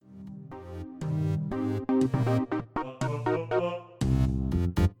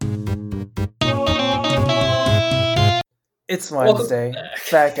It's Welcome Wednesday.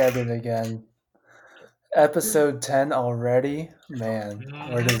 back. Back at it again. Episode 10 already? Man,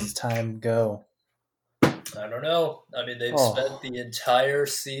 where Mhm. does time go? I don't know. I mean, they've spent Oh, the entire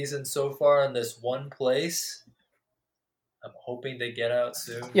season so far in this one place. I'm hoping they get out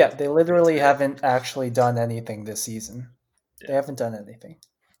soon, yeah, but they we'll get literally to it. haven't actually done anything this season. They Yeah. haven't done anything.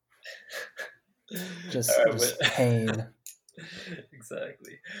 All Just right. just pain.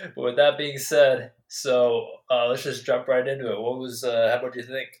 Exactly. But with that being said, so let's just jump right into it. What was? How about you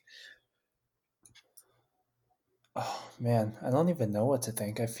think? Oh, man, I don't even know what to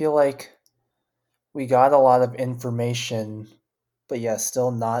think. I feel like we got a lot of information, but yeah,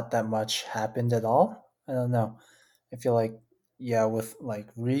 still not that much happened at all. I don't know. I feel like yeah, with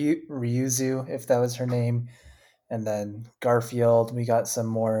like Ryuzu, if that was her name, and then Garfield, we got some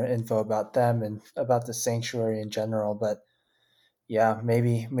more info about them and about the sanctuary in general. But yeah,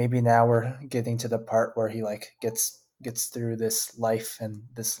 maybe now we're getting to the part where he like gets through this life and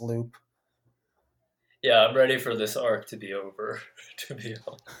this loop. Yeah, I'm ready for this arc to be over. To be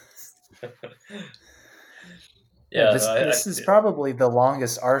honest. Yeah, Yeah. No, this is probably the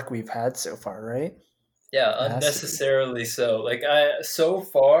longest arc we've had so far, right? Yeah, It has to be. unnecessarily so. Like I so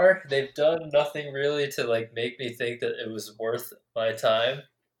far they've done nothing really to like make me think that it was worth my time,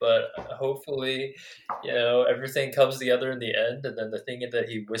 but hopefully, everything comes together in the end and then the thing that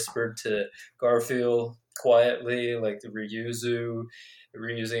he whispered to Garfield quietly, like the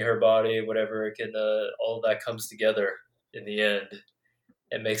reusing her body, whatever it can all of that comes together in the end.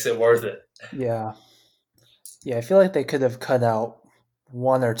 It makes it worth it. Yeah, yeah. I feel like they could have cut out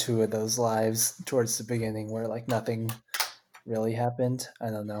one or two of those lives towards the beginning where like nothing really happened. I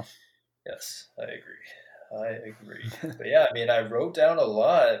don't know. Yes, I agree. I agree. But yeah, I mean I wrote down a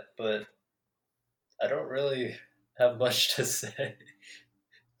lot, but I don't really have much to say.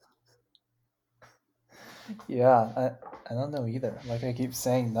 Yeah, I don't know either. Like I keep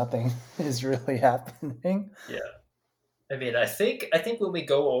saying, nothing is really happening. Yeah. I mean, I think when we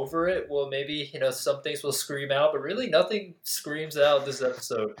go over it, well, maybe some things will scream out, but really nothing screams out this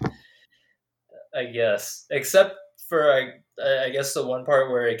episode. I guess, except for I guess the one part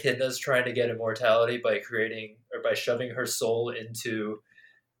where Echidna's trying to get immortality by creating or by shoving her soul into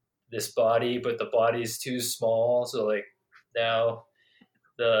this body, but the body's too small. So like now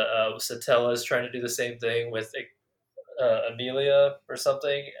the Satella is trying to do the same thing with Amelia or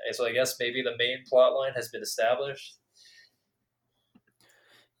something. And so I guess maybe the main plot line has been established.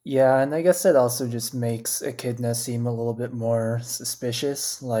 Yeah, and I guess it also just makes Echidna seem a little bit more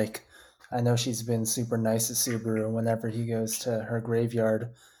suspicious. Like, I know she's been super nice to Subaru whenever he goes to her graveyard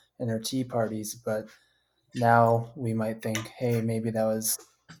and her tea parties, but now we might think, hey, maybe that was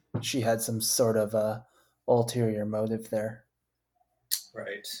she had some sort of a ulterior motive there.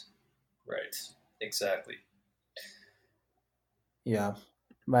 Right. Right. Exactly. Yeah.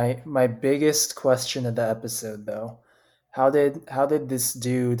 My biggest question of the episode though, how did this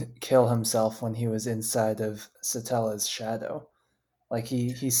dude kill himself when he was inside of Satella's shadow? Like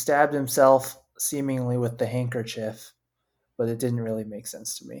he stabbed himself seemingly with the handkerchief, but it didn't really make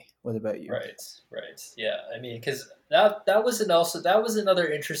sense to me. What about you? Right. Right. Yeah. I mean, because that was another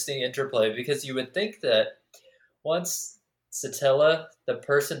interesting interplay because you would think that once Satella, the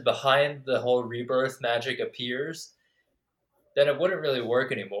person behind the whole rebirth magic, appears, then it wouldn't really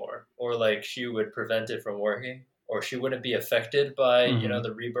work anymore, or like she would prevent it from working, or she wouldn't be affected by Mm-hmm.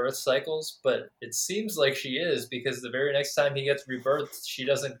 the rebirth cycles. But it seems like she is because the very next time he gets rebirthed, she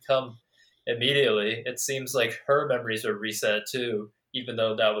doesn't come immediately. It seems like her memories are reset too, even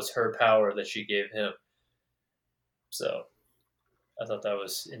though that was her power that she gave him. So I thought that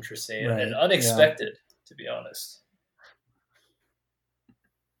was interesting and Right. Yeah. unexpected, to be honest.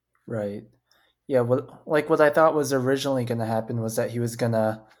 Right. Yeah. What I thought was originally going to happen was that he was going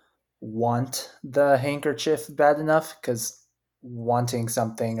to want the handkerchief bad enough because wanting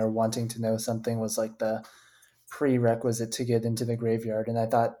something or wanting to know something was like the prerequisite to get into the graveyard, and I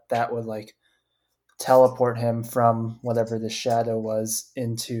thought that would like teleport him from whatever the shadow was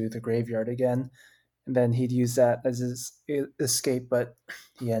into the graveyard again, and then he'd use that as his escape. But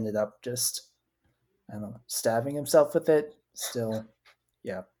he ended up just, I don't know, stabbing himself with it. Still,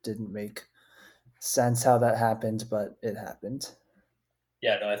 yeah, didn't make sense how that happened, but it happened.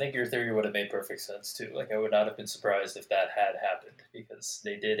 Yeah, no, I think your theory would have made perfect sense too. Like, I would not have been surprised if that had happened because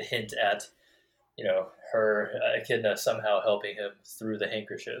they did hint at, her echidna somehow helping him through the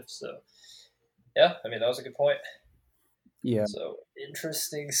handkerchief. So, yeah, I mean, that was a good point. Yeah, So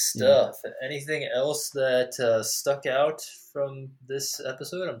interesting yeah. stuff. Anything else that stuck out from this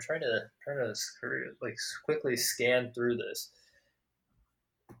episode? I'm trying to quickly scan through this.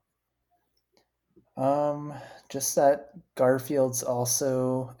 Um, just that Garfield's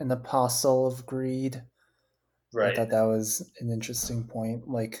also an apostle of greed. I Right. thought that was an interesting point.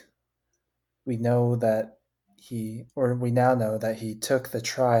 Like, we know that we now know that he took the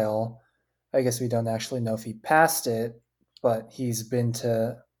trial. I guess we don't actually know if he passed it, but he's been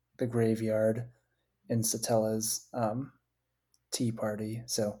to the graveyard in Satella's tea party,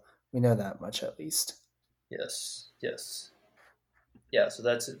 so we know that much at least. Yes. Yes. Yeah. So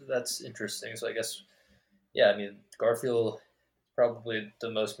that's interesting. So I guess yeah. I mean, Garfield probably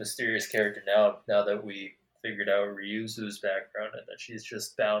the most mysterious character now that we figured out Ryuzu's background and that she's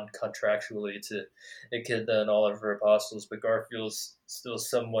just bound contractually to Echidna and all of her apostles, but Garfield's still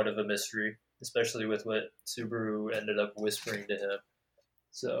somewhat of a mystery, especially with what Subaru ended up whispering to him.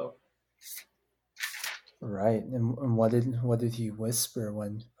 So Right, and what did he whisper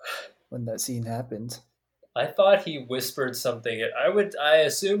when that scene happened? I thought he whispered something. I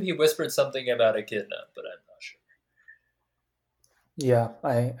assume he whispered something about Echidna, but I'm not sure. Yeah,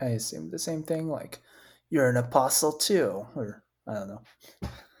 I assumed the same thing. Like, you're an apostle too, or I don't know,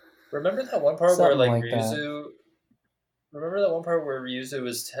 Remember that one part where something like like that. Ryuzu Remember that one part where Ryuzu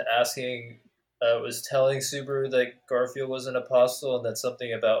was was telling Subaru that Garfield was an apostle, and then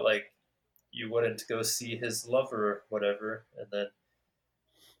something about like you wouldn't go see his lover or whatever. And then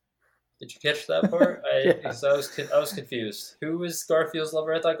did you catch that part? Yeah, Because I was confused. Who was Garfield's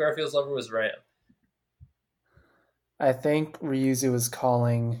lover? I thought Garfield's lover was Ram. I think Ryuzu was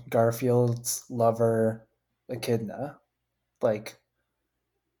calling Garfield's lover Echidna. Like,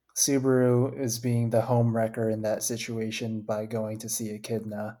 Subaru is being the home wrecker in that situation by going to see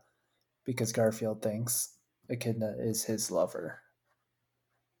Echidna because Garfield thinks Echidna is his lover.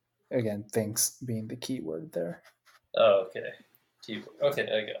 Again, thinks being the key word there. Oh, okay. Okay,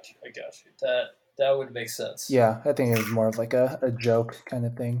 I got you. I got you. That would make sense. Yeah, I think it was more of like a joke kind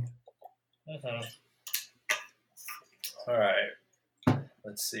of thing. Mm-hmm. All right.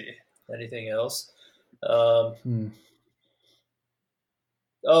 Let's see. Anything else? Um, Hmm.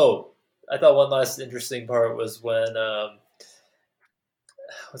 oh, I thought one last interesting part was when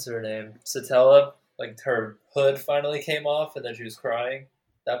what's her name? Satella, like her hood finally came off and then she was crying.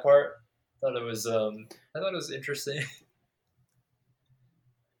 That part. I thought it was interesting.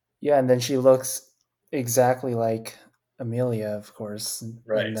 Yeah, and then she looks exactly like Amelia, of course, and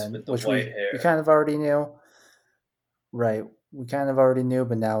Right, then with the which white we hair. kind of already knew. Right, we kind of already knew,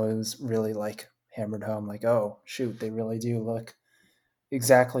 but now it was really like hammered home. Like, oh shoot, they really do look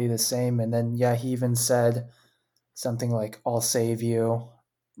exactly the same. And then yeah, he even said something like, "I'll save you,"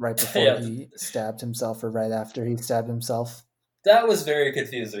 right before Yeah, he stabbed himself, or right after he stabbed himself. that was very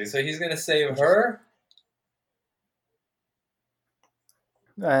confusing. So he's gonna save Which is her?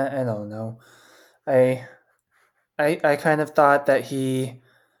 I don't know. I I kind of thought that he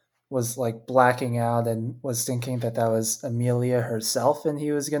was like blacking out and was thinking that that was Amelia herself and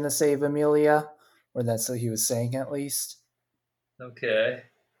he was going to save Amelia, or that's what he was saying at least. Okay.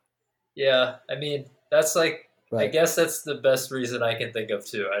 Yeah, I mean, that's like, I But guess that's the best reason I can think of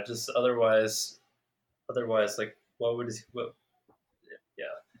too. I just otherwise, like, what? Yeah,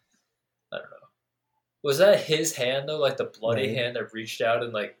 I don't know. Was that his hand though, like the bloody right. hand that reached out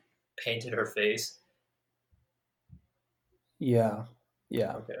and like painted her face? Yeah.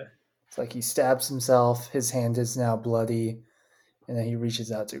 Yeah. Okay, It's like he stabs himself, his hand is now bloody, and then he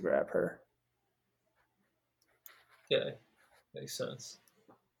reaches out to grab her. okay, makes sense.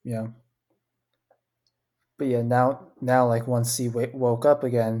 Yeah. But yeah, now like once he woke up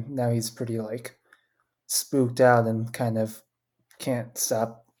again, now he's pretty like spooked out and kind of can't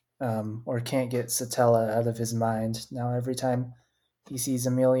stop or can't get Satella out of his mind. Now every time he sees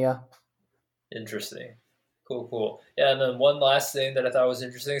Amelia. Interesting. Cool, cool. Yeah, and then one last thing that I thought was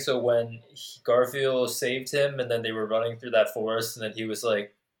interesting. So when Garfield saved him, and then they were running through that forest, and then he was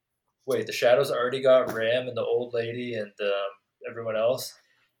like, "Wait, the shadows already got Ram and the old lady and everyone else,"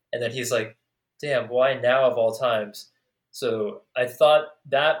 and then he's like, "Damn, why now of all times?" So I thought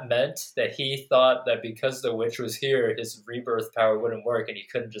that meant that he thought that because the witch was here, his rebirth power wouldn't work, and he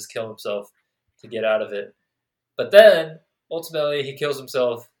couldn't just kill himself to get out of it. But then ultimately, he kills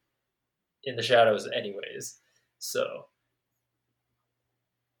himself in the shadows anyways. So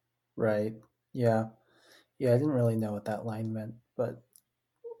Right. Yeah. Yeah, I didn't really know what that line meant, but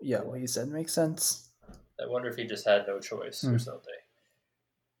yeah, yeah, what you said makes sense. I wonder if he just had no choice or Hmm. something.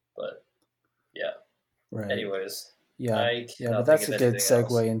 But yeah. Right. Anyways, Yeah. I Yeah, but cannot think that's of a good anything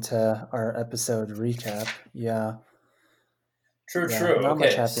else. segue into our episode recap. Yeah. True, Yeah, true. not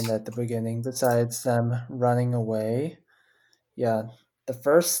much Okay. happened at the beginning besides them running away. Yeah, the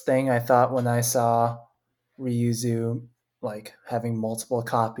first thing I thought when I saw Ryuzu like having multiple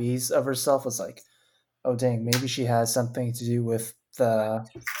copies of herself was like, oh dang, maybe she has something to do with the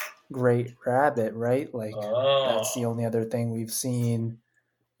Great Rabbit, right? Like that's the Oh, only other thing we've seen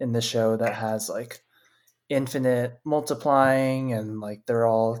in the show that has like infinite multiplying and like they're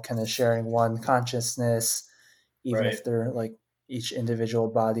all kind of sharing one consciousness, even right. if they're like each individual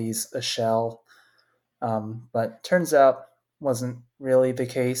body's a shell. But turns out wasn't really the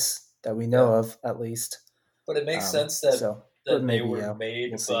case that we know Yeah. of, at least. But it makes sense that So, but that they maybe were yeah,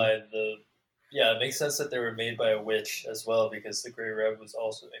 we'll made see. by the. Yeah, it makes sense that they were made by a witch as well because the Grey Rabbit was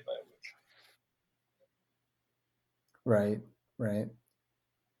also made by a witch. Right, right.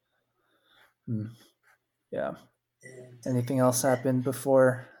 Hmm. Yeah. Anything Indeed. else happened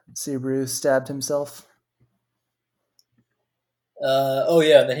before Subaru stabbed himself? Oh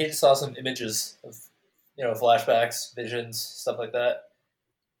yeah, and then he just saw some images of flashbacks, visions, stuff like that.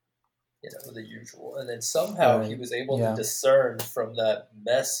 The usual. And then somehow he Right. was able to Yeah. discern from that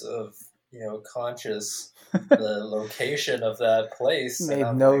mess of conscious the location of that place. And Made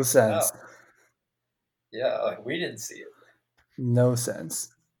I'm no like, sense. wow, yeah, like we didn't see it. No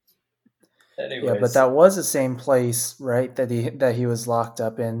sense. Yeah, but Anyways, that was the same place, right? That he was locked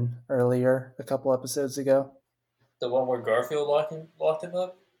up in earlier, a couple episodes ago. the one where Garfield locked him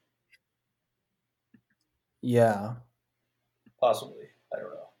up, Yeah, possibly. I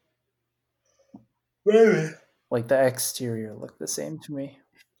don't know. Maybe. like the exterior looked the same to me.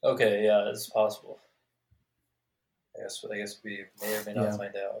 Okay, yeah, it's possible. I guess we may or may not Yeah,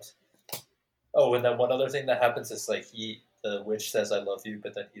 find out. Oh, and then one other thing that happens is like the witch says I love you,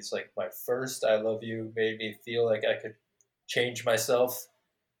 but then he's like, my first I love you made me feel like I could change myself,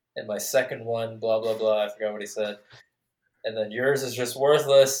 and my second one, blah blah blah. I forgot what he said. And then yours is just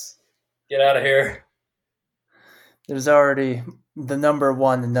worthless. Get out of here. there's already the number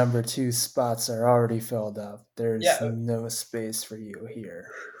one and number two spots are already filled up. There's Yeah, no space for you here.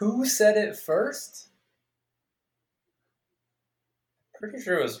 who said it first? Pretty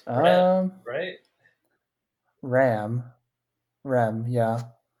sure it was Rem, Um, right? Ram, Rem,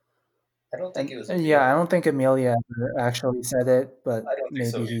 yeah, I don't think and, it was and yeah, I Amelia. don't think Amelia ever actually said it, but I don't think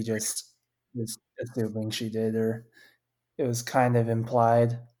so maybe he either. just was assuming she did, or it was kind of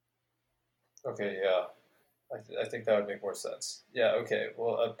implied. Okay, yeah. I think that would make more sense. Yeah, okay.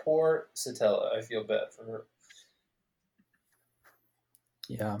 Well, poor Satella. I feel bad for her.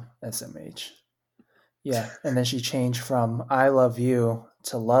 Yeah, SMH. Yeah, and then she changed from "I love you"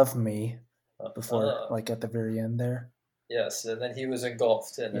 to "love me" before, Uh, like at the very end there. yes, and then he was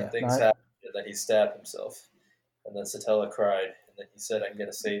engulfed, and then Yeah, things not happened, and then he stabbed himself. And then Satella cried, and then he said, I'm going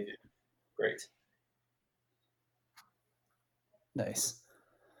to save you. Great. nice.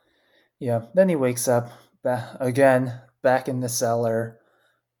 Yeah, then he wakes up again back in the cellar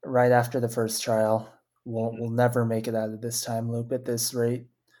right after the first trial. We'll Mm-hmm. never make it out of this time loop at this rate.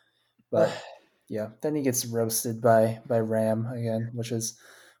 But yeah, then he gets roasted by Ram again, which is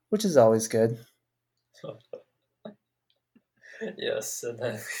always good. Yes, and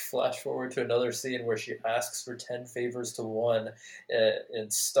then we flash forward to another scene where she asks for 10 favors to one,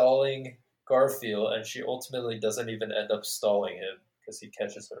 installing Garfield, and she ultimately doesn't even end up stalling him because he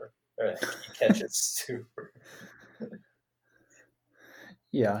catches her. Or he catches Super.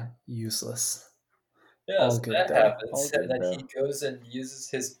 Yeah, useless. Yeah, All so good that though. All happens, and good then he though. goes and uses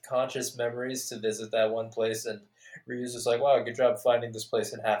his conscious memories to visit that one place, and Ryu's is like, "Wow, good job finding this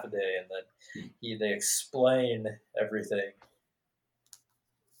place in half a day." And then they explain everything.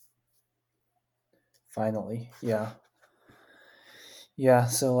 Finally, yeah. Yeah,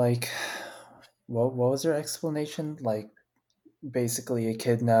 so like what was her explanation? Like basically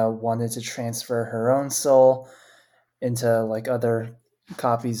Echidna wanted to transfer her own soul into like other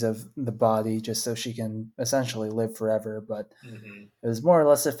copies of the body just so she can essentially live forever, but Hmm. it was more or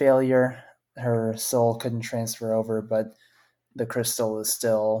less a failure. Her soul couldn't transfer over, but the crystal is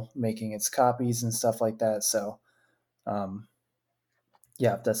still making its copies and stuff like that. So, um,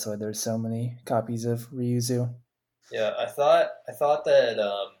 yeah, that's why there's so many copies of Ryuzu. Yeah, I thought that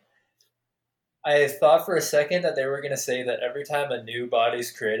I thought for a second that they were going to say that every time a new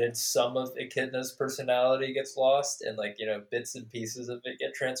body's created, some of Echidna's personality gets lost, and like bits and pieces of it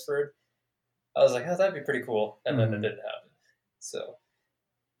get transferred. I was like, "Oh, that'd be pretty cool," and then it Mm-hmm. didn't happen. So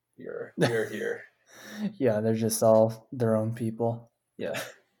we are here. Yeah, they're just all their own people. Yeah. Yeah.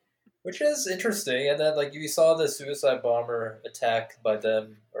 Which is interesting. And then, like, you saw the suicide bomber attack by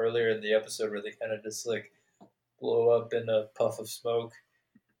them earlier in the episode where they kind of just, like, blow up in a puff of smoke.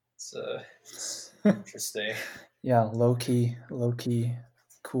 It's interesting. Yeah, low key,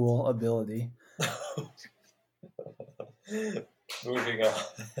 cool ability. Moving on.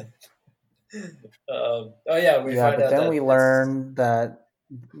 Oh yeah, we Yeah, find but out then that we it's learn that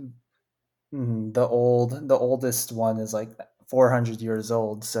the oldest one is like 400 years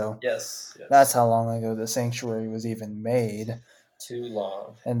old. So yes, that's yes, how long ago the sanctuary was even made. too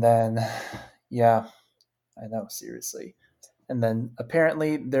long. And then, yeah, I know, seriously. And then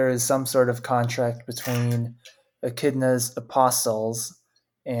apparently there is some sort of contract between Echidna's apostles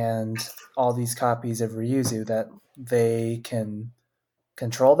and all these copies of Ryuzu that they can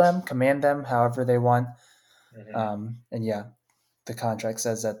control them, command them however they want. Hmm. And yeah, the contract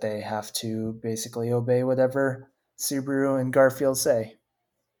says that they have to basically obey whatever Subaru and Garfield say.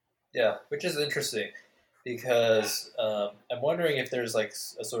 Yeah, which is interesting because I'm wondering if there's like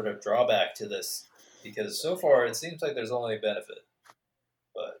a sort of drawback to this because so far it seems like there's only a benefit,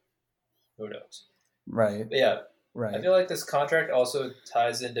 but who knows? Right, But yeah, I right. feel like this contract also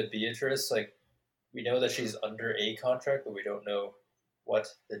ties into Beatrice. Like we know that she's under a contract, but we don't know what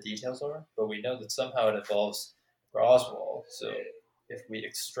the details are. But we know that somehow it involves Roswell. So if we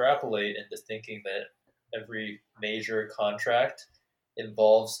extrapolate into thinking that every major contract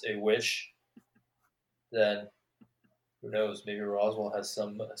involves a witch, then who knows? Maybe Roswell has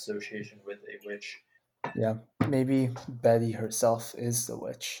some association with a witch. Yeah, maybe Betty herself is the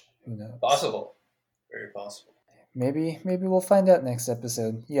witch. Who knows? Possible, very possible. Maybe we'll find out next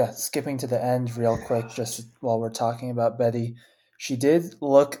episode. Yeah, skipping to the end real quick, just while we're talking about Betty, she did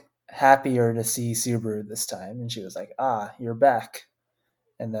look happier to see Subaru this time, and she was like, "Ah, you're back."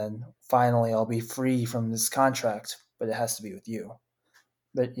 And then finally, I'll be free from this contract, but it has to be with you.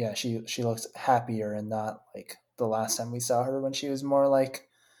 But yeah, she looks happier and not like the last time we saw her when she was more like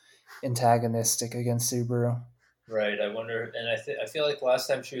antagonistic against Subaru. Right. I wonder, and I feel like last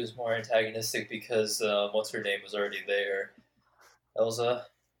time she was more antagonistic because what's her name was already there, Elsa,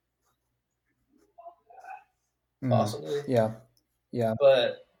 Mm, possibly. yeah, yeah,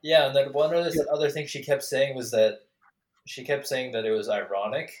 But yeah, and then one yep. other thing she kept saying was that she kept saying that it was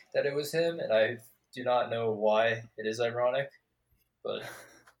ironic that it was him, and I do not know why it is ironic, but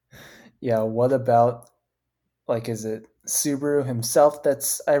Yeah. What about like is it Subaru himself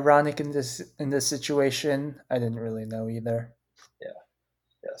that's ironic in this situation? I didn't really know either. yeah,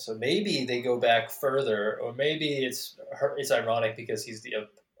 yeah. So maybe they go back further, or maybe it's ironic because he's the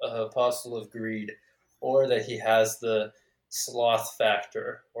apostle of greed, or that he has the sloth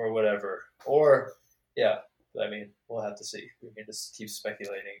factor, or whatever, or yeah. I mean, we'll have to see. We can just keep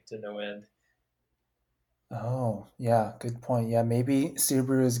speculating to no end. Oh, yeah, good point. Yeah, maybe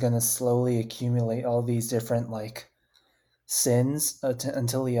Subaru is going to slowly accumulate all these different like sins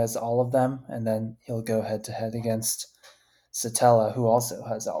until he has all of them, and then he'll go head to head against Satella, who also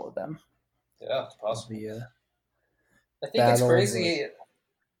has all of them. Yeah, it's It'll possible. be a I think it's battle of like, crazy.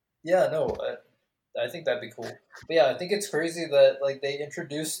 Yeah, no, I think that'd be cool. But yeah, I think it's crazy that like they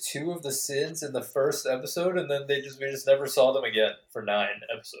introduced two of the sins in the first episode, and then we just never saw them again for 9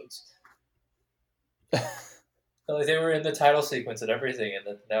 episodes. Like they were in the title sequence and everything, and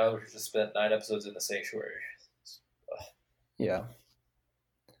then now we just spent 9 episodes in the sanctuary. yeah.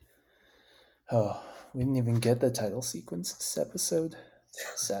 Oh, we didn't even get the title sequence this episode.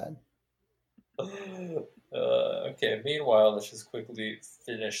 Sad. Okay. Meanwhile, let's just quickly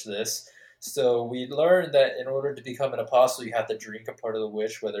finish this. So we learned that in order to become an apostle, you have to drink a part of the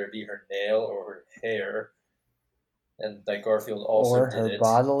witch, whether it be her nail or her hair, and that Garfield also Or did her it.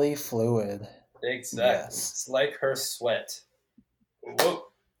 bodily fluid. Exactly. Yes. It's like her sweat. Whoa.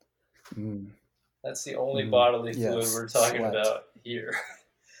 Mm. That's the only Mm. bodily fluid Yes. we're talking Sweat. about here.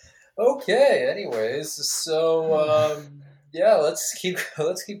 Okay. Anyways, so yeah, let's keep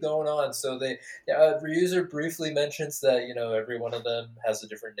going on. So Reuser briefly mentions that every one of them has a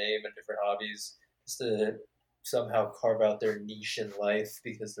different name and different hobbies, just to somehow carve out their niche in life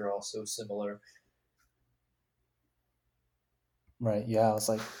because they're all so similar. Right. Yeah. I was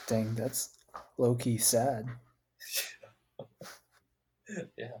like, dang, that's low key sad.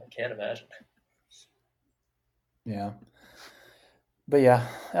 Yeah, I can't imagine. Yeah. But yeah,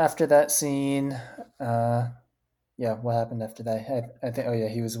 after that scene, uh, yeah, what happened after that? I think, oh yeah,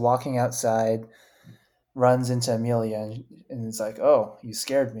 he was walking outside, runs into Amelia, and he's like, oh, you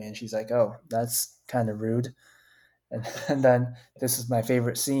scared me. And she's like, oh, that's kind of rude. And then this is my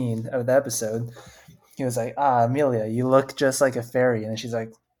favorite scene of the episode. He was like, ah, Amelia, you look just like a fairy. And she's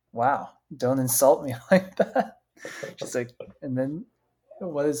like, wow, don't insult me like that. She's like, and then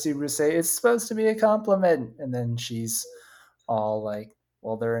what does Subaru say? It's supposed to be a compliment. And then she's all like,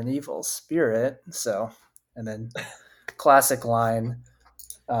 well, they're an evil spirit. So, and then classic line,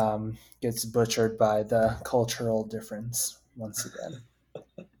 gets butchered by the cultural difference once again.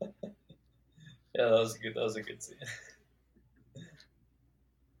 Yeah, that was good. That was a good scene.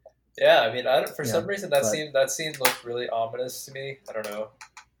 Yeah, I mean, I don't, for Yeah, some reason but that scene looked really ominous to me. I don't know.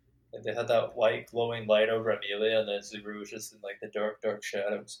 Like they had that white glowing light over Amelia, and then Subaru was just in like the dark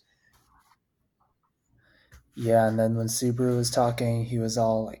shadows. yeah, and then when Subaru was talking, he was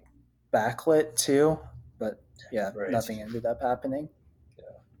all like backlit too. But yeah, Right. nothing ended up happening. Yeah.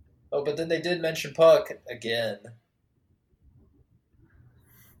 Oh, but then they did mention Puck again.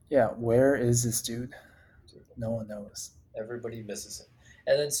 Yeah, where is this dude? No one knows. Everybody misses him.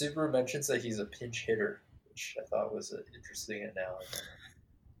 And then Subaru mentions that he's a pinch hitter, which I thought was an interesting analogy.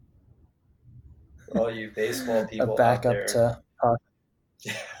 For all you baseball A people out backup there, to Puck.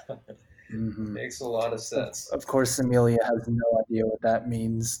 yeah, Hmm. makes a lot of sense. Of course, Amelia has no idea what that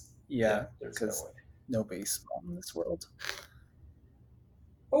means. Yeah, Yeah, there's no because way. no baseball in this world.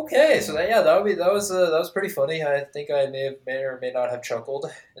 Okay, so Yeah. that was pretty funny. I think I may or may not have chuckled,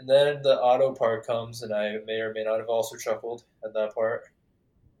 and then the auto part comes, and I may or may not have also chuckled at that part.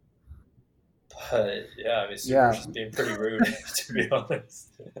 But yeah, I mean, Subaru's Yeah. just being pretty rude, to be honest.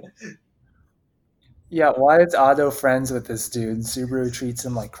 Yeah, why is Otto friends with this dude? Subaru treats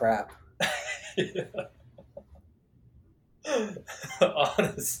him like crap. Yeah.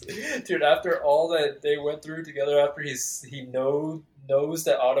 Honestly, dude, after all that they went through together, after knows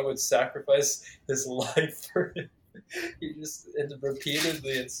that Otto would sacrifice his life for him, he just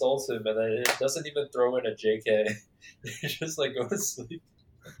repeatedly insults him, and then it doesn't even throw in a JK. He just like go to sleep.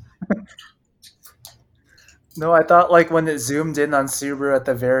 No, I thought like when it zoomed in on Subaru at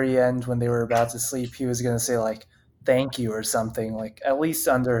the very end when they were about to sleep, he was gonna say like thank you or something, like at least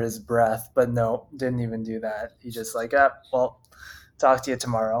under his breath. But no, didn't even do that. He just like, well, talk to you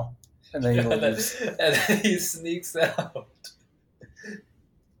tomorrow. And then he and, then, leaves. and then he sneaks out.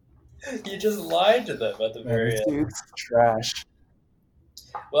 He just lied to them at the Man, very this end. dude's trash.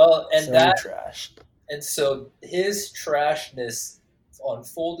 Well, So trash. and so his trashness on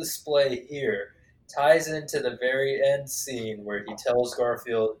full display here ties into the very end scene where he tells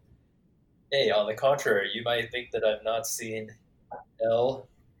Garfield, "Hey, on the contrary, you might think that I've not seen hell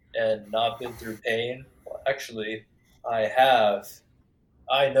and not been through pain. Well, actually, I have.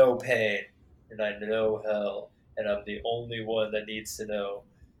 I know pain and I know hell, and I'm the only one that needs to know."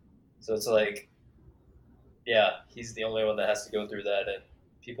 So it's like, yeah, he's the only one that has to go through that, and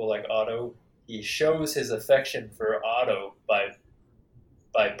people like Otto, he shows his affection for Otto by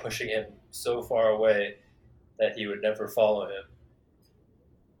pushing him so far away that he would never follow him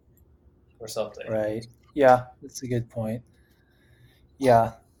or something. Right. Yeah, that's a good point.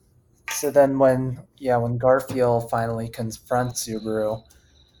 Yeah. So then when Garfield finally confronts Subaru,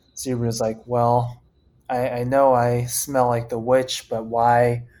 Subaru's like, well, I know I smell like the witch, but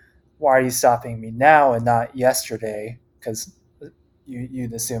why are you stopping me now and not yesterday? Because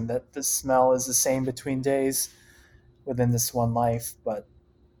you'd assume that the smell is the same between days within this one life. But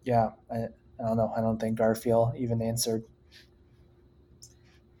yeah, I don't know. I don't think Garfield even answered.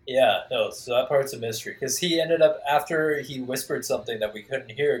 Yeah, no, so that part's a mystery because he ended up after he whispered something that we couldn't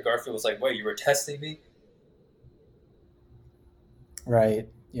hear. Garfield was like, "Wait, you were testing me?" Right.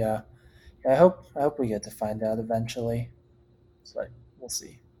 Yeah. I hope we get to find out eventually, but we'll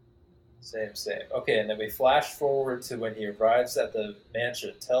see. Same. Okay, and then we flash forward to when he arrives at the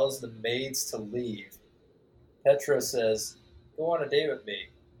mansion, tells the maids to leave. Petra says, "Go on a date with me,"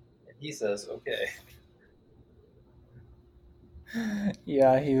 and he says, "Okay."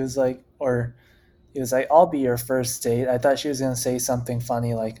 Yeah, he was like, I'll be your first date. I thought she was gonna say something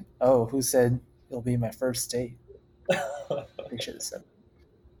funny like, "Oh, who said you'll be my first date?" They should have said.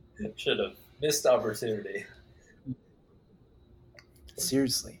 Should have missed opportunity.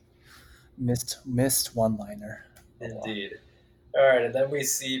 Seriously, missed one liner. Oh well. Indeed. All right, and then we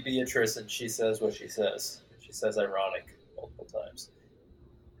see Beatrice, and she says what she says. She says ironic multiple times.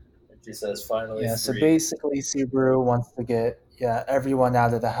 And she says, "Finally Yeah, so free." basically Subaru wants to get everyone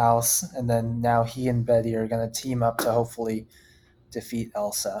out of the house, and then now he and Betty are gonna team up to hopefully defeat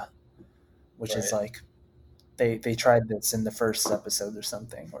Elsa, which is Right. like they tried this in the first episode or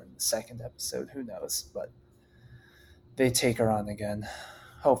something, or in the second episode, who knows? But they take her on again.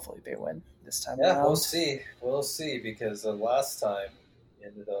 Hopefully they win this time Yeah, we'll around. see. We'll see because the last time he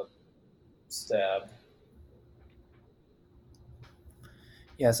ended up stabbed.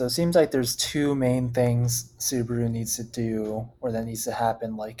 Yeah, so it seems like there's two main things Subaru needs to do, or that needs to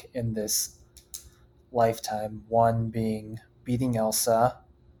happen, like in this lifetime. One being beating Elsa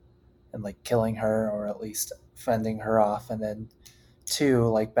and like killing her, or at least fending her off, and then two,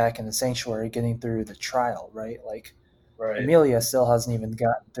 like back in the sanctuary, getting through the trial, right? Like Right. Emilia still hasn't even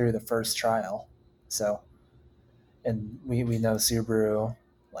gotten through the first trial. So, and we know Subaru,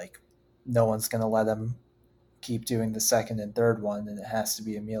 like, no one's going to let him keep doing the second and third one, and it has to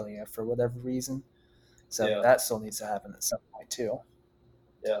be Emilia for whatever reason. So Yeah. that still needs to happen at some point, too.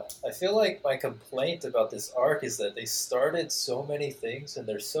 Yeah. I feel like my complaint about this arc is that they started so many things and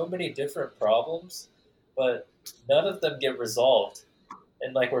there's so many different problems, but none of them get resolved.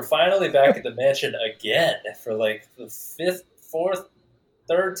 And like we're finally back at the mansion again for like the fifth, fourth,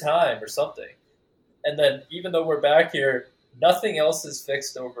 third time or something. And then even though we're back here, nothing else is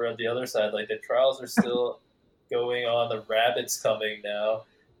fixed over on the other side. Like the trials are still going on. The rabbit's coming now.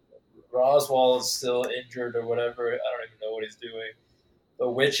 Roswell is still injured or whatever. I don't even know what he's doing. The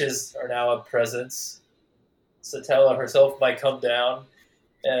witches are now a presence. Satella herself might come down,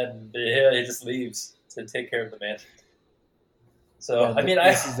 and yeah, he just leaves to take care of the mansion. So Yeah, I mean,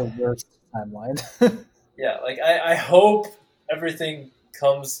 this is the worst timeline. yeah, like I hope everything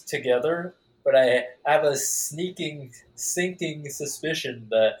comes together, but I have a sinking suspicion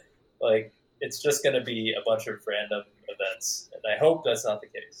that like it's just going to be a bunch of random events, and I hope that's not the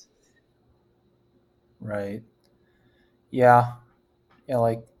case. Right. Yeah. Yeah,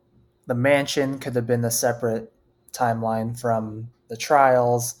 like the mansion could have been a separate timeline from the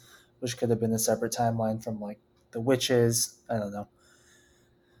trials, which could have been a separate timeline from like the witches. I don't know.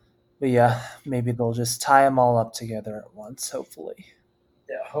 But yeah, maybe they'll just tie them all up together at once, hopefully.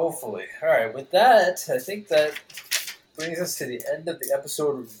 Yeah, hopefully. All right, with that, I think that brings us to the end of the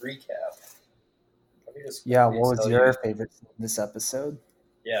episode recap. Let me just Yeah, quickly what was tell you. your favorite scene in this episode?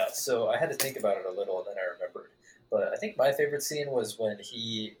 Yeah, so I had to think about it a little, and then I remembered. But I think my favorite scene was when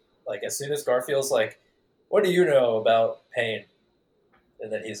he, like, as soon as Garfield's like, "What do you know about pain?"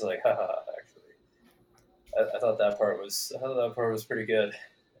 and then he's like, "Haha, actually." I thought that part was pretty good.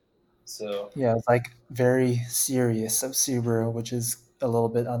 So Yeah, it's like very serious of Subaru, which is a little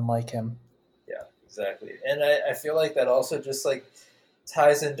bit unlike him. yeah, exactly. And I feel like that also just like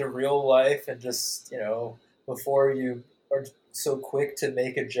ties into real life and just before you are so quick to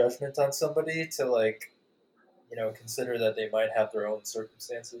make a judgment on somebody to like consider that they might have their own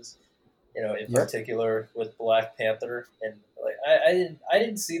circumstances. In Yep. particular with Black Panther, and like I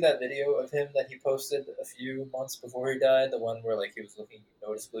didn't see that video of him that he posted a few months before he died, the one where like he was looking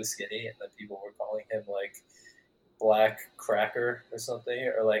noticeably skinny, and then people were calling him like Black Cracker or something,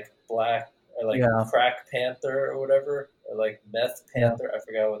 or like Black or like Yeah. Crack Panther or whatever, or like Meth Yeah. Panther. I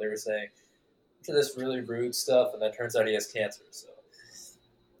forgot what they were saying. To this really rude stuff, and then turns out he has cancer. So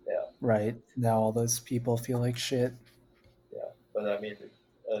yeah, Right. Now all those people feel like shit. yeah. But I mean,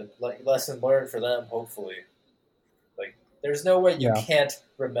 like lesson learned for them, hopefully. Like, there's no way you Yeah. can't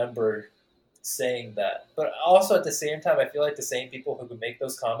remember saying that. But also at the same time, I feel like the same people who would make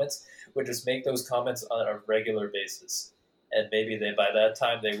those comments would just make those comments on a regular basis. And maybe they by that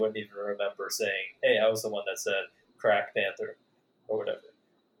time they wouldn't even remember saying, "Hey, I was the one that said crack panther" or whatever.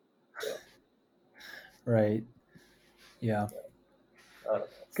 So Right. Yeah. I don't know.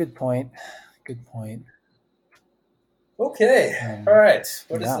 Good point. Good point. Okay, all Um, right.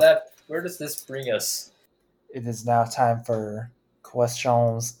 What is yeah. that? Where does this bring us? It is now time for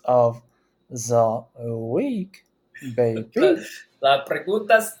questions of the week, La, baby. la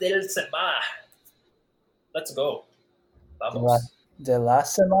preguntas del semana. Let's go. De la, Vamos. de la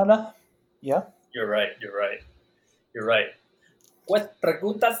semana. Yeah. You're right. You're right. You're right. Pues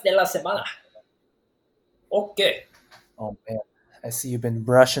preguntas de la semana. Okay. Oh man, I see you've been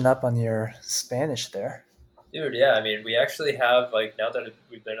brushing up on your Spanish there. Dude, yeah, I mean, we actually have, like, now that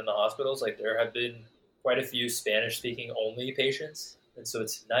we've been in the hospitals, like, there have been quite a few Spanish speaking only patients. And so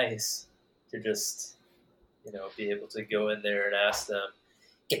it's nice to just, be able to go in there and ask them,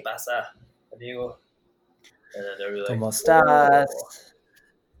 ¿Qué pasa, amigo? And then they'll be like, ¿Cómo estás? oh,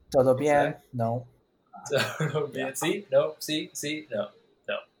 ¿Todo bien? exactly. No. So it'll be, Yeah. see, no, see, no,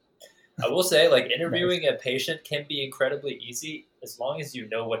 no. I will say, like, Nice. interviewing a patient can be incredibly easy as long as you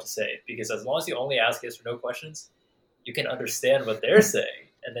know what to say. Because as long as you only ask yes or no questions, you can understand what they're saying,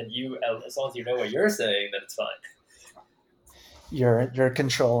 and then as long as you know what you're saying, then it's fine. You're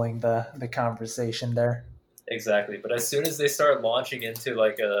controlling the conversation there. Exactly. But as soon as they start launching into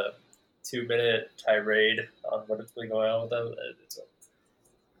like a 2 minute tirade on what's been going on with them, it's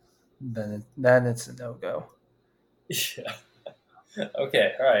Then it's a no go. yeah.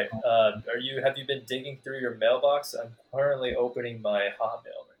 Okay. All right. Have you been digging through your mailbox? I'm currently opening my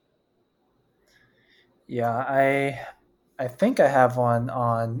Hotmail. Yeah, I think I have one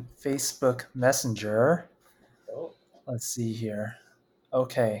on Facebook Messenger. Oh, Let's see here.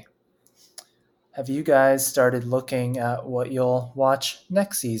 Okay. Have you guys started looking at what you'll watch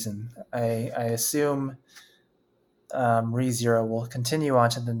next season? I assume ReZero will continue on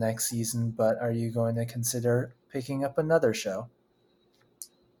to the next season, but are you going to consider picking up another show?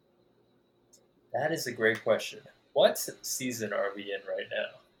 That is a great question. What season are we in right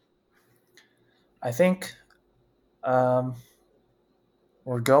now? I think um,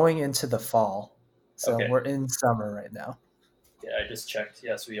 we're going into the fall, so Okay. we're in summer right now. Yeah, I just checked.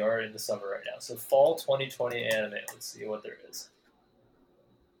 Yes, we are in the summer right now. So fall 2020 anime. Let's see what there is.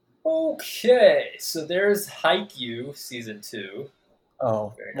 Okay, so there's Haikyuu season 2.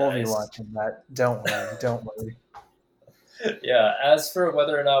 Oh, Very we'll be nice. watching that. Don't worry, don't worry. Yeah, as for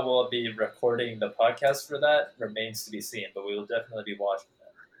whether or not we'll be recording the podcast for that remains to be seen, but we will definitely be watching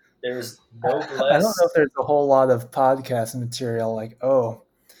that. There's I don't know if Noblesse. there's a whole lot of podcast material like, oh,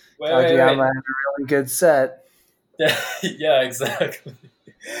 Kageyama Wait. had a really good set. Yeah, exactly.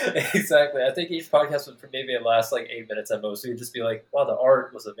 Exactly. I think each podcast would maybe last like 8 minutes at most. We'd just be like, wow, the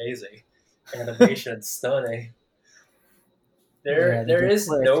art was amazing. Animation stunning. Yeah, the There good is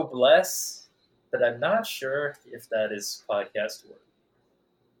flick. Noblesse, but I'm not sure if that is podcast work.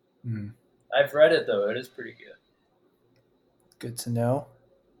 Mm, I've read it though; it is pretty good. good to know.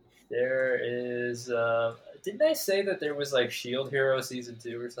 There is. Didn't I say that there was like Shield Hero season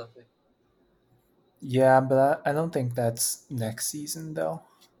 2 or something? Yeah, but I don't think that's next season though.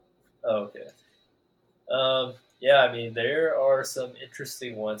 Oh, okay. Yeah, I mean there are some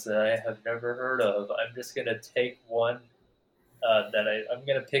interesting ones that I have never heard of. I'm just gonna take one I'm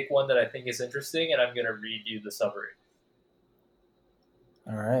gonna pick one that I think is interesting, and I'm gonna read you the summary.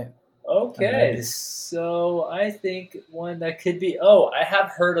 All right, I'm Okay, ready. so I think one that could be. Oh, I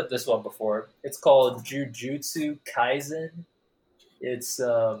have heard of this one before. It's called Jujutsu Kaisen. It's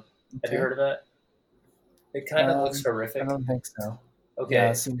have you Okay. heard of that? It kind of looks I horrific. don't think so. Yeah,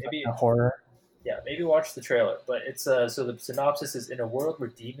 it Okay, seems like a maybe horror. yeah, maybe watch the trailer. But it's so the synopsis is: in a world where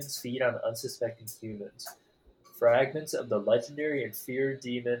demons feed on unsuspecting humans, fragments of the legendary and feared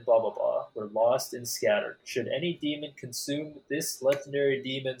demon blah blah blah were lost and scattered. Should any demon consume this legendary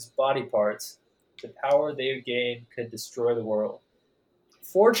demon's body parts, the power they gain could destroy the world.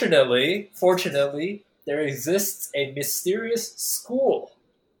 Fortunately, there exists a mysterious school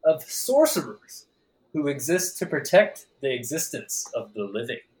of sorcerers who exist to protect the existence of the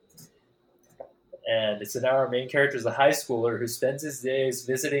living. And it's in our main character is a high schooler who spends his days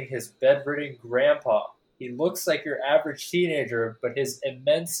visiting his bedridden grandpa. He looks like your average teenager, but his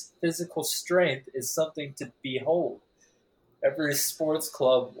immense physical strength is something to behold. Every sports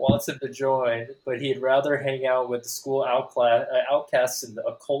club wants him to join, but he'd rather hang out with the school outcasts in the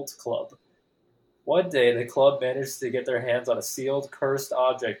occult club. One day, the club managed to get their hands on a sealed, cursed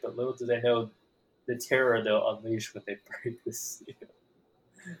object, but little do they know the terror they'll unleash when they break the seal.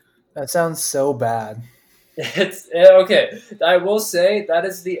 That sounds so bad. It's okay. I will say that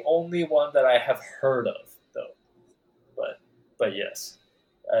is the only one that I have heard of, though. But yes,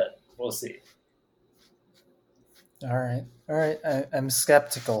 we'll see. All right. I'm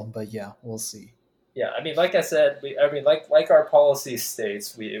skeptical, but yeah, we'll see. Yeah, I mean, like I said, like our policy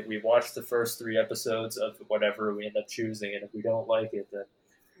states, we watch the first 3 episodes of whatever we end up choosing, and if we don't like it, then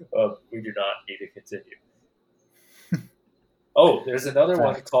we do not need to continue. Oh, there's another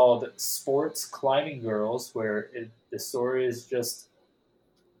one Fact. called Sports Climbing Girls, where the story is just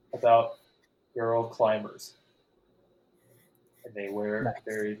about girl climbers, and they wear Nice.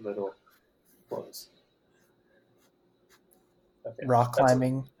 very little clothes. Okay, Rock that's a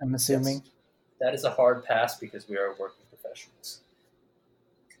climbing, I'm yes. assuming. That is a hard pass because we are working professionals.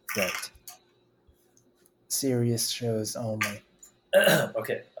 Right. Serious shows only.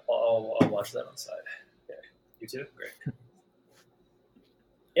 Okay, I'll watch that on the side. Okay, you too. Great.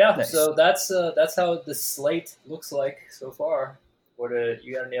 Yeah, Nice. so that's how the slate looks like so far. What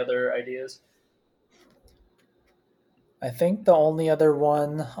you got any other ideas? I think the only other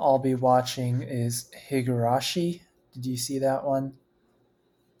one I'll be watching is Higurashi. Did you see that one?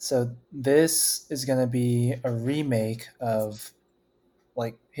 So this is going to be a remake of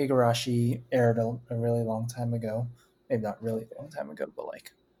like Higurashi aired a really long time ago. Maybe not really long time ago, but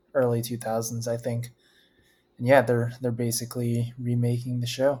like early 2000s, I think. And yeah, they're basically remaking the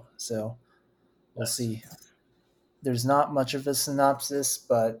show. So we'll Nice. see. There's not much of a synopsis,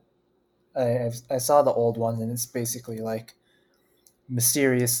 but I saw the old one, and it's basically like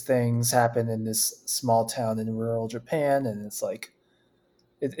mysterious things happen in this small town in rural Japan, and it's like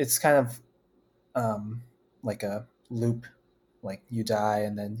it's kind of um, like a loop, like you die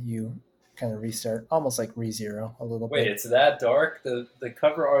and then you kind of restart, almost like ReZero a little Wait, bit. it's that dark? The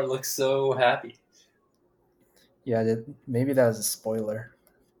cover art looks so happy. Yeah, maybe that was a spoiler,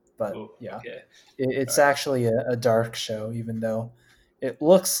 but Oh, yeah, okay. All it's right. actually a dark show, even though it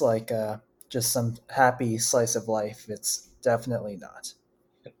looks like just some happy slice of life. It's definitely not.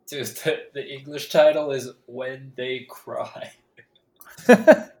 Dude, the English title is When They Cry.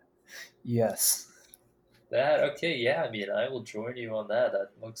 Yes. That, okay, yeah, I mean, I will join you on that.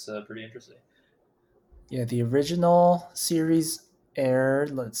 That looks pretty interesting. Yeah, the original series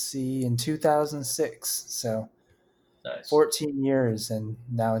aired, let's see, in 2006. So Nice. 14 years, and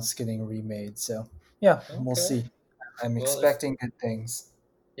now it's getting remade. So yeah, we'll Okay. see. I'm Well, if expecting good things.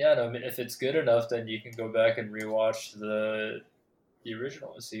 yeah, no, I mean, if it's good enough, then you can go back and rewatch the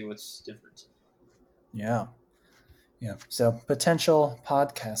original and see what's different. Yeah. Yeah. So potential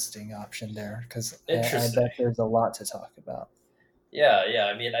podcasting option there because I Interesting. bet there's a lot to talk about. Yeah, yeah.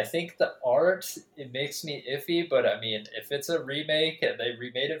 I mean, I think the art it makes me iffy, but I mean, if it's a remake and they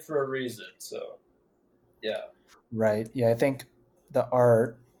remade it for a reason, so yeah. Right. Yeah, I think the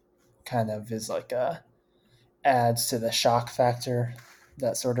art kind of is like a adds to the shock factor,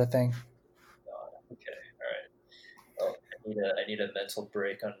 that sort of thing. Okay, all right. Well, I need a mental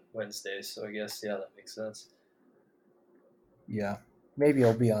break on Wednesdays, so I guess yeah, that makes sense. Yeah. Maybe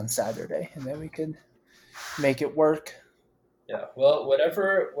it'll be on Saturday and then we could make it work. Yeah. Well,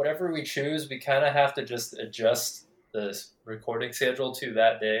 whatever we choose, we kind of have to just adjust the recording schedule to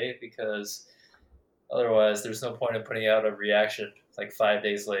that day because otherwise, there's no point in putting out a reaction like 5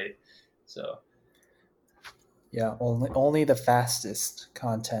 days late. So Yeah, only the fastest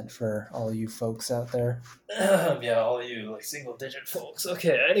content for all you folks out there. yeah, all you like single digit folks.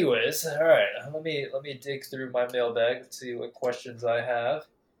 Okay. Anyways, all right. Let me dig through my mailbag to see what questions I have.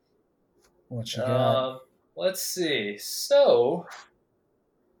 What you got? Um, let's see. So,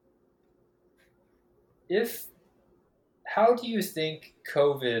 if how do you think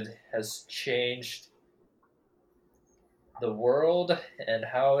COVID has changed the world, and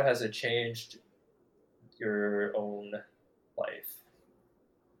how has it changed your own life?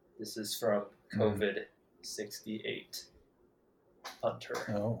 This is from Mm. COVID 68 Hunter.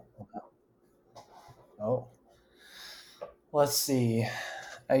 Oh, oh. Let's see.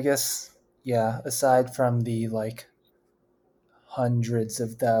 I guess yeah. Aside from the like hundreds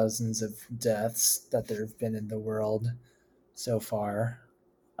of thousands of deaths that there have been in the world so far,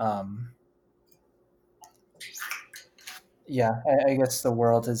 um, yeah, I guess the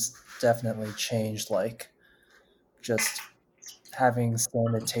world has definitely changed. Like just having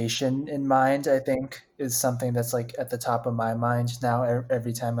sanitation in mind, I think, is something that's like at the top of my mind now.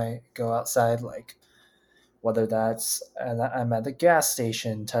 Every time I go outside, like whether that's and I'm at the gas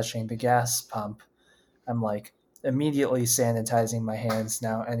station touching the gas pump, I'm like immediately sanitizing my hands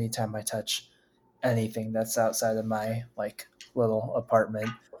now anytime I touch anything that's outside of my like little apartment.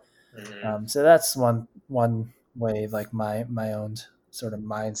 Mm-hmm. So that's one way like my own sort of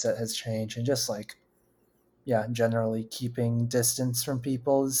mindset has changed, and just like yeah, generally keeping distance from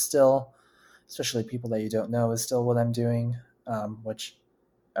people is still, especially people that you don't know, is still what I'm doing, which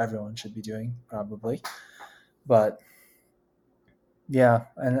everyone should be doing probably. But yeah,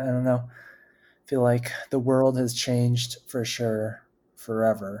 I don't know. I feel like the world has changed for sure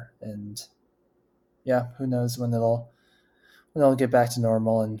forever, and yeah, who knows when it'll get back to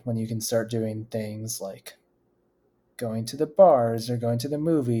normal and when you can start doing things like going to the bars or going to the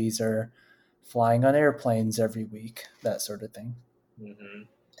movies or flying on airplanes every week, that sort of thing. Mm-hmm.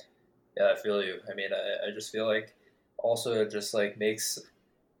 Yeah, I feel you. I mean, I just feel like also it just like makes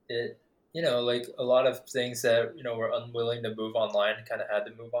it, like a lot of things that, were unwilling to move online kind of had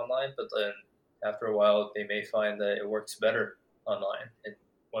to move online, but then after a while, they may find that it works better online. And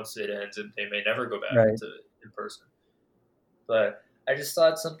once it ends, they may never go back Right. to in person. But I just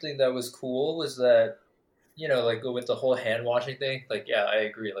thought something that was cool was that, like with the whole hand washing thing, like, yeah, I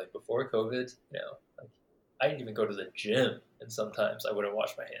agree. Like before COVID, like I didn't even go to the gym, and sometimes I wouldn't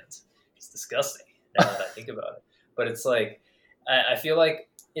wash my hands. It's disgusting now that I think about it. But it's like, I feel like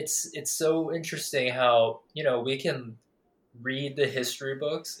it's so interesting how, we can read the history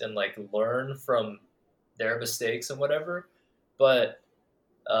books and like learn from their mistakes and whatever. But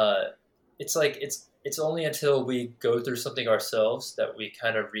uh, it's like it's only until we go through something ourselves that we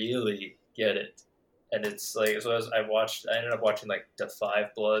kind of really get it. And it's like so as I ended up watching like the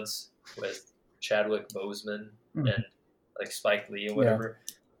Five Bloods with Chadwick Boseman Mhm. and like Spike Lee and Yeah. whatever,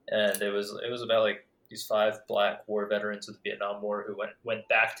 and it was about like these five black war veterans of the Vietnam War who went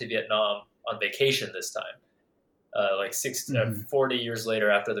back to Vietnam on vacation this time, like Hmm. 40 years later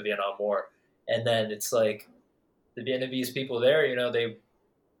after the Vietnam War, and then it's like the Vietnamese people there, they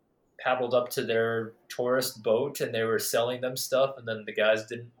paddled up to their tourist boat and they were selling them stuff, and then the guys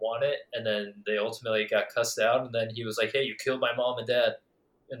didn't want it, and then they ultimately got cussed out, and then he was like, hey, you killed my mom and dad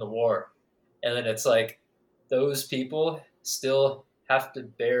in the war. And then it's like those people still have to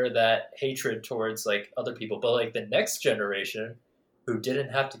bear that hatred towards like other people. But like the next generation who didn't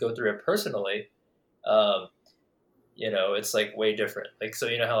have to go through it personally, um, it's like way different. Like, so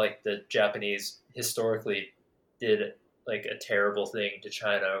how like the Japanese historically did like a terrible thing to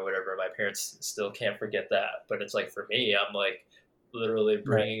China or whatever. My parents still can't forget that. But it's like for me, I'm like literally Right.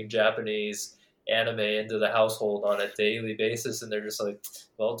 bringing Japanese anime into the household on a daily basis, and they're just like,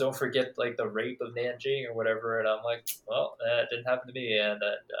 well, don't forget like the rape of Nanjing or whatever. And I'm like, well, that didn't happen to me, and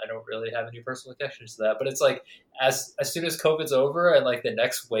I don't really have any personal connections to that. But it's like as soon as COVID's over and like the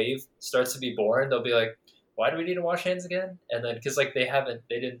next wave starts to be born, they'll be like, why do we need to wash hands again? And then because like they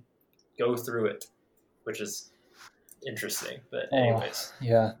didn't go through it, which is interesting. But Oh, anyways,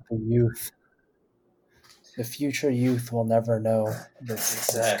 yeah, the youth. The future youth will never know this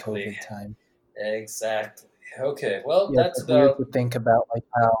exactly, COVID time. exactly. Okay, well, Yeah, it's that's like weird about to think about like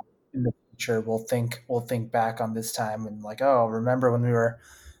how in the future we'll think back on this time and like, oh, remember when we were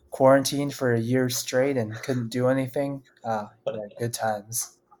quarantined for a year straight and couldn't do anything? Ah, yeah, good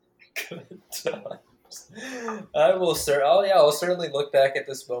times. good times. I will Oh yeah, I'll certainly look back at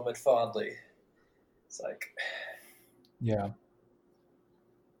this moment fondly. It's like, Yeah,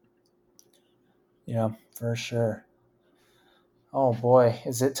 yeah, for sure. Oh boy,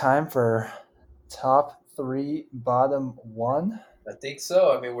 is it time for top three, bottom one? I think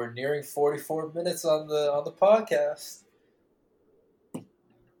so. I mean, we're nearing 44 minutes on the podcast.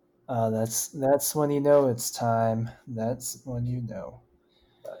 That's when you know it's time. That's when you know.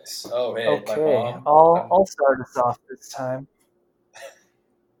 Nice. Oh, hey, my Okay, mom. I'll start us off this time.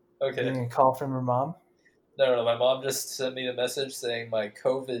 You Okay. getting a call from your mom? No. My mom just sent me a message saying my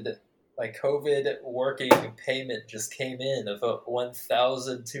COVID working payment just came in of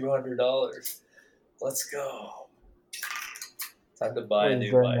 $1,200. Let's go. Time to buy Wait, a is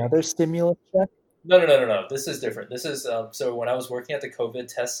new there mic. another stimulus check? No. This is different. This is so when I was working at the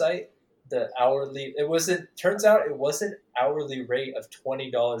COVID test site, the hourly it wasn't. Turns out it wasn't hourly rate of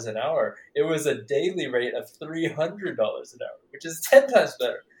 $20 an hour. It was a daily rate of $300 an hour, which is 10 times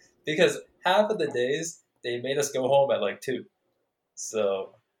better because half of the days they made us go home at like 2.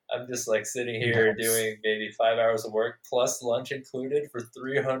 So I'm just like sitting here Nice. doing maybe 5 hours of work plus lunch included for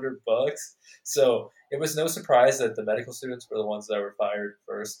 $300. So it was no surprise that the medical students were the ones that were fired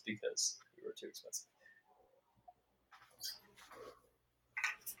first because we were too expensive.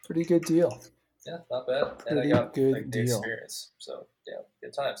 Pretty good deal. Yeah, not bad. And I Pretty got like good the deal. experience. So yeah,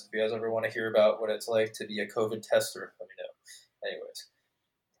 good times. If you guys ever want to hear about what it's like to be a COVID tester, let me know.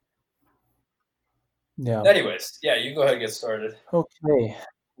 Yeah. Anyways, yeah, you can go ahead and get started. Okay.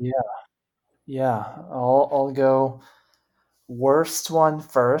 Yeah. Yeah. I'll go worst one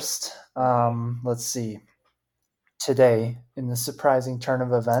first. Let's see. Today, in the surprising turn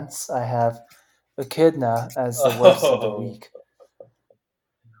of events, I have Echidna as the worst of the Oh, week.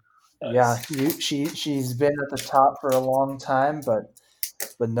 Yeah, nice. she's been at the top for a long time, but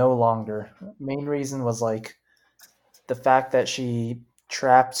no longer. Main reason was like the fact that she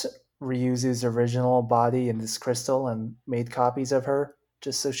trapped Ryuzu's original body in this crystal and made copies of her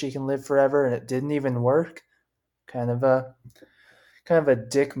just so she can live forever, and it didn't even work. Kind of a kind of a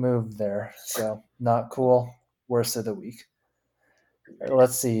dick move there. So not cool. Worst of the week. Agreed.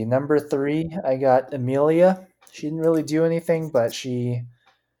 Let's see. Number three, I got Amelia. She didn't really do anything, but she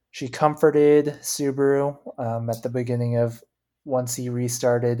comforted Subaru at the beginning of once he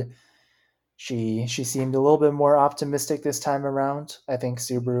restarted. She seemed a little bit more optimistic this time around. I think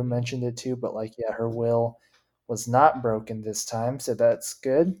Subaru mentioned it too, but like yeah, her will was not broken this time, so that's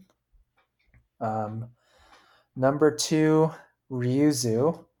good. Um, Number two,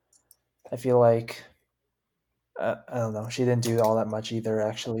 Ryuzu. I feel like I don't know. She didn't do all that much either,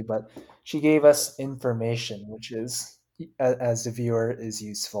 actually, but she gave us information, which is as the viewer is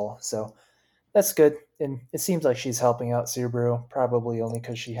useful. So that's good, and it seems like she's helping out Subaru, probably only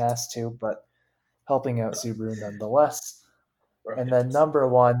because she has to, but helping out Subaru nonetheless. And then Right. number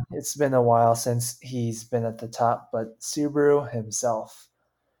one, it's been a while since he's been at the top, but Subaru himself.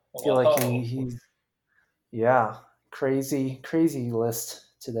 I feel like Wow. he's yeah, crazy list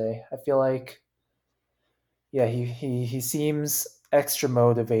today. I feel like yeah, he seems extra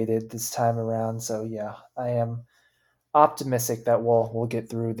motivated this time around. So yeah, I am optimistic that we'll get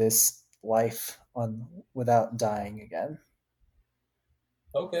through this life on without dying again.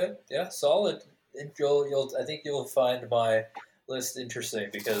 Okay. Yeah, solid. And you'll I think you'll find my list interesting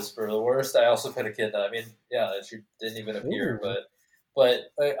because for the worst, I also put Echidna. I mean, yeah, she didn't even appear, Ooh,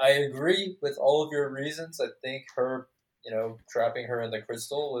 but I agree with all of your reasons. I think her, trapping her in the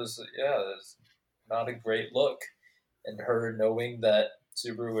crystal is not a great look, and her knowing that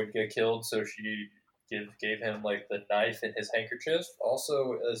Subaru would get killed, so she gave him like the knife in his handkerchief.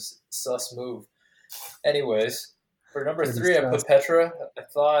 Also a sus move. Anyways, for number Pretty 3, I sus. put Petra. I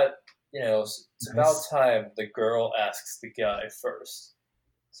thought, it's about Nice. time the girl asks the guy first.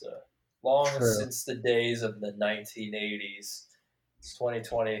 So long True. since the days of the 1980s. It's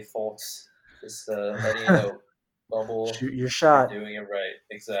 2020, folks. Just letting you know, Bumble, Shoot your you're shot. doing it right.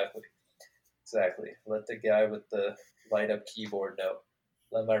 Exactly. Exactly. Let the guy with the light up keyboard know.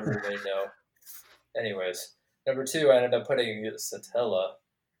 Let my roommate know. Anyways, number 2, I ended up putting Satella.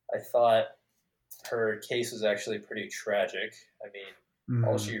 I thought her case was actually pretty tragic. I mean,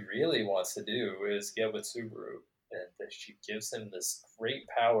 all Mm, she really wants to do is get with Subaru, and that she gives him this great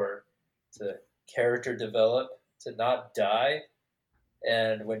power to character develop, to not die.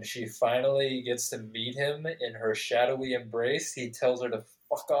 And when she finally gets to meet him in her shadowy embrace, he tells her to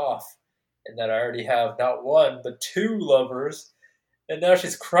fuck off, and that I already have not one but 2 lovers, and now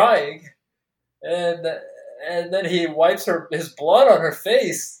she's crying, and then he wipes his blood on her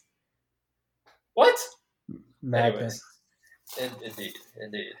face. What? madness. Anyways,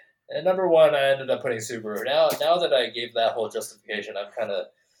 indeed. And number 1, I ended up putting Subaru. Now that I gave that whole justification, I'm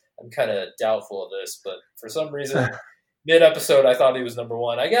kind of doubtful of this, but for some reason, mid episode, I thought he was number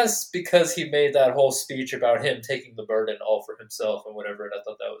 1. I guess because he made that whole speech about him taking the burden all for himself and whatever, and I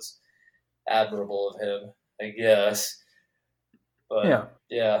thought that was admirable of him. I guess, but Yeah.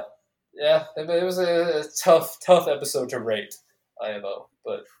 yeah, it was a tough episode to rate IMO,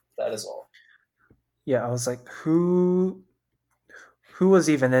 but that is all. Yeah, I was like, who was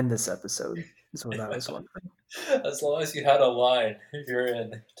even in this episode? Is what I was wondering. As long as you had a line, you're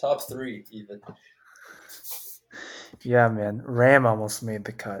in top 3 even. Yeah, man. Ram almost made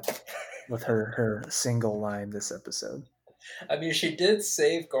the cut with her single line this episode. I mean, she did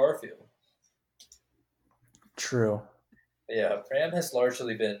save Garfield. True. But yeah, Ram has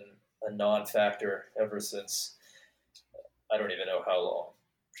largely been a non-factor ever since I don't even know how long.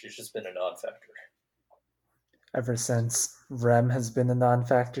 She's just been a non-factor. Ever since Rem has been a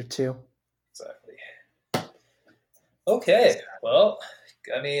non-factor too. Exactly. Okay, well,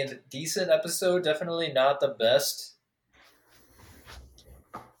 I mean, decent episode. Definitely not the best.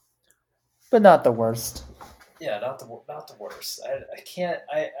 But not the worst. Yeah, not the worst. I can't.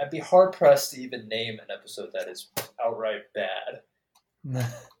 I'd be hard pressed to even name an episode that is outright bad.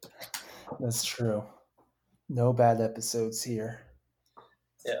 That's true. No bad episodes here.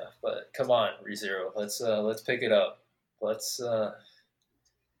 Yeah, but come on, ReZero. Let's pick it up. Let's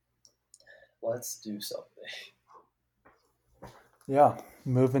do something. Yeah,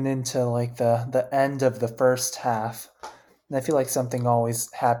 moving into like the end of the first half. And I feel like something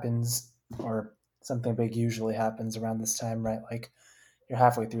always happens, or something big usually happens around this time, right? Like you're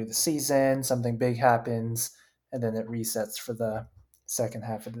halfway through the season, something big happens, and then it resets for the second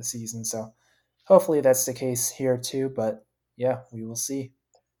half of the season. So hopefully that's the case here too, but yeah, we will see.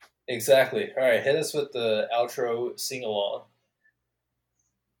 Exactly. All right, hit us with the outro sing along.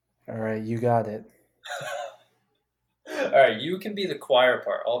 All right, you got it. All right, you can be the choir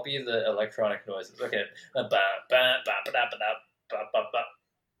part. I'll be the electronic noises. Okay.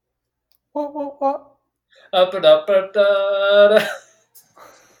 What, what? Up and up and